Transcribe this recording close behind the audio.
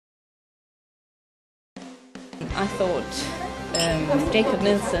I thought Jacob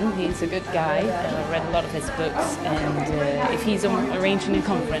Nielsen, he's a good guy. I read a lot of his books, and if he's arranging a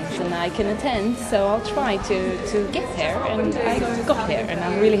conference and I can attend, so I'll try to get there, and I got there, and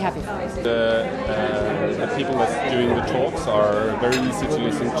I'm really happy for it. The people that's doing the talks are very easy to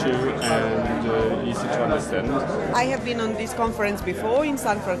listen to and easy to understand. I have been on this conference before in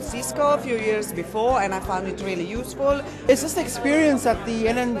San Francisco a few years before, and I found it really useful. It's just the experience that the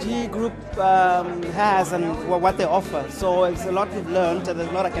LNG group has and what they offer. So it's a lot we've learned, and there's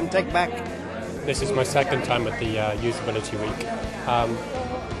a lot I can take back. This is my second time at the Usability Week,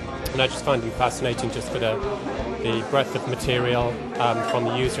 and I just find it fascinating just for the breadth of material from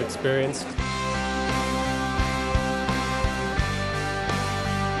the user experience.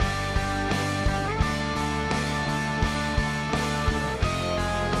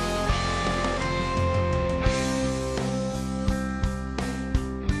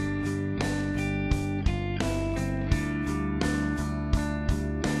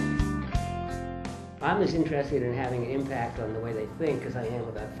 I'm as interested in having an impact on the way they think as I am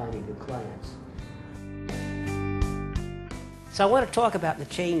about finding good clients. So I want to talk about the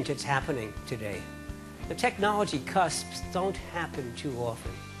change that's happening today. The technology cusps don't happen too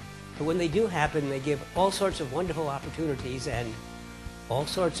often, but when they do happen, they give all sorts of wonderful opportunities and all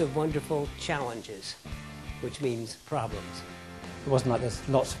sorts of wonderful challenges, which means problems. It wasn't like there's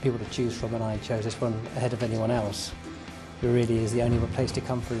lots of people to choose from and I chose this one ahead of anyone else. It really is the only place to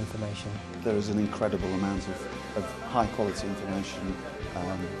come for information. There is an incredible amount of high quality information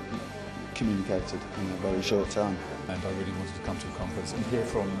communicated in a very short time. And I really wanted to come to a conference and hear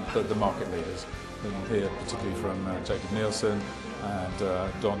from the market leaders, and hear particularly from Jacob Nielsen and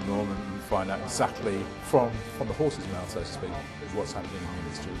Don Norman, and find out exactly from the horse's mouth, so to speak, what's happening in the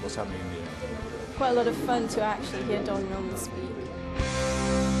industry, what's happening in the industry. Quite a lot of fun to actually hear Don Norman speak.